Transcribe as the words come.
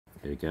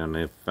Here we go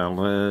now,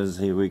 fellas.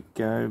 Here we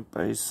go.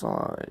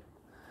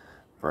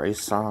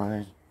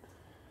 Braeside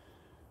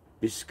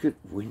Biscuit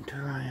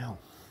Winter Ale.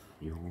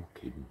 You're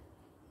kidding.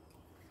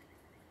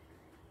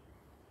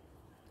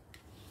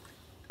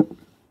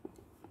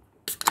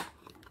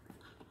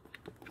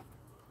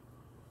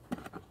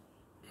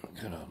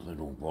 Got a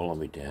little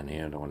wallaby down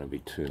here. I don't want to be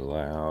too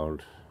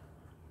loud.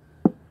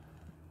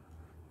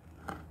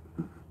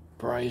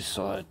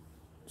 Braeside.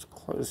 It's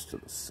close to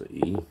the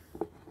sea.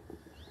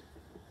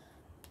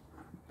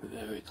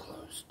 Very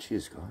close.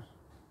 Cheers, guys.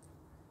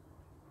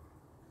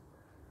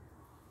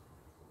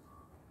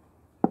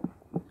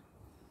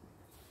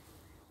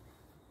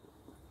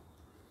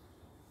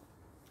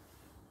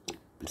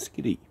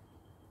 Biscuity.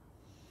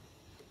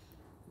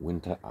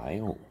 Winter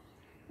ale.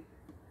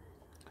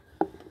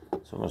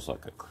 It's almost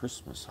like a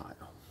Christmas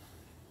ale.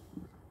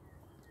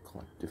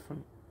 Quite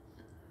different.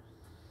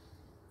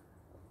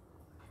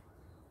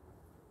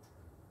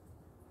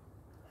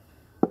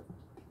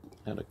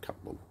 Had a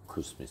couple of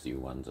Christmassy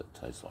ones that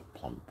taste like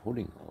plum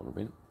pudding a little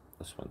bit.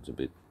 This one's a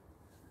bit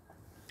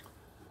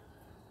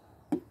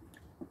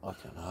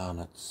like an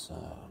Arnott's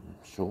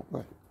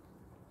shortbread.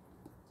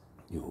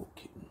 You're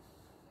kidding.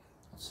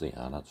 It's the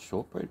Arnott's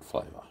shortbread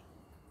flavour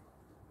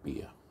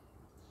beer.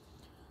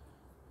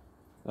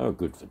 They were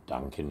good for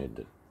dunking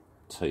into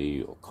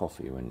tea or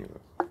coffee when you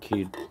were a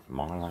kid.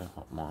 Milo,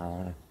 hot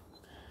Milo,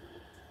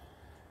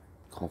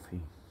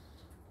 coffee.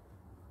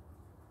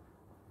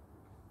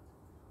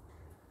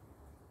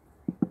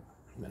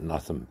 But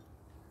nothing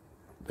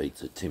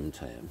beats a Tim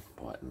Tam,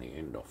 biting the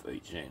end off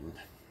each end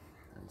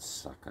and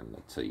sucking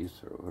the tea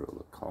through it or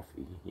the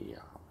coffee.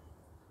 Yeah.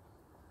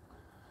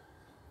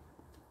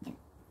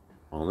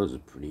 Oh, there's a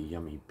pretty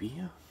yummy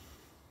beer.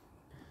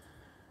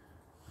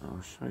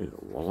 I'll show you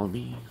the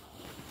wallaby.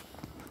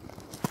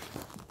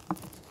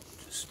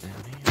 Just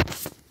down here.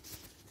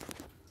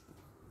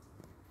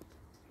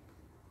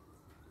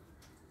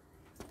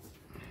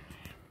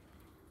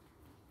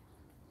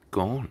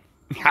 Gone.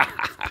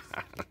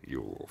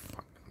 You're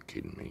fucking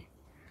kidding me.